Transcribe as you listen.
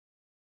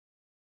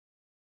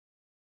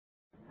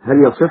هل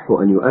يصح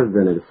أن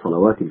يؤذن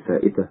للصلوات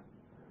الفائتة؟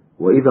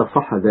 وإذا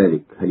صح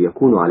ذلك هل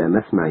يكون على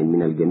مسمع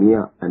من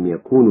الجميع أم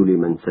يكون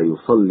لمن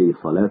سيصلي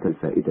صلاة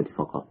الفائتة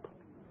فقط؟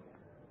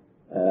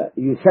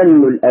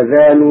 يسن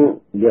الأذان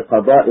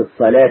لقضاء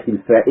الصلاة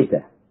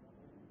الفائتة،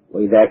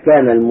 وإذا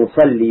كان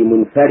المصلي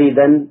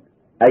منفردا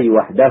أي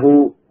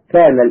وحده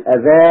كان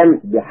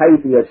الأذان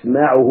بحيث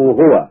يسمعه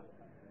هو،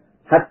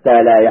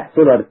 حتى لا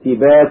يحصل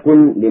ارتباك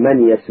لمن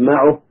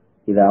يسمعه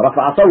إذا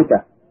رفع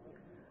صوته.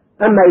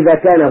 أما إذا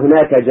كان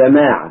هناك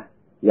جماعة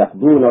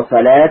يقضون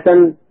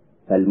صلاة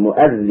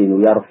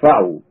فالمؤذن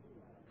يرفع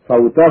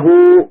صوته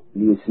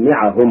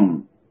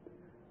ليسمعهم،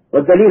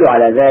 والدليل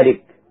على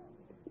ذلك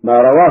ما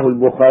رواه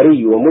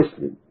البخاري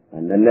ومسلم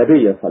أن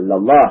النبي صلى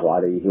الله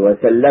عليه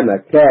وسلم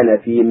كان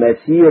في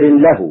مسير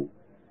له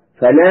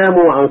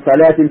فناموا عن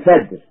صلاة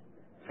الفجر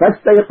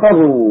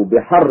فاستيقظوا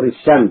بحر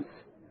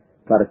الشمس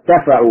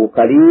فارتفعوا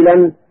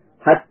قليلا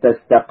حتى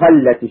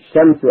استقلت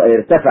الشمس أي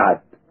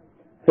ارتفعت،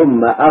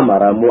 ثم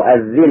أمر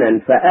مؤذنا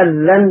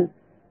فأذن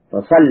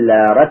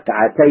فصلى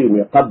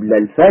ركعتين قبل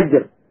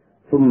الفجر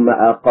ثم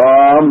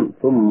أقام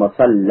ثم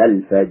صلى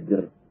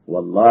الفجر،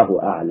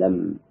 والله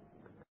أعلم.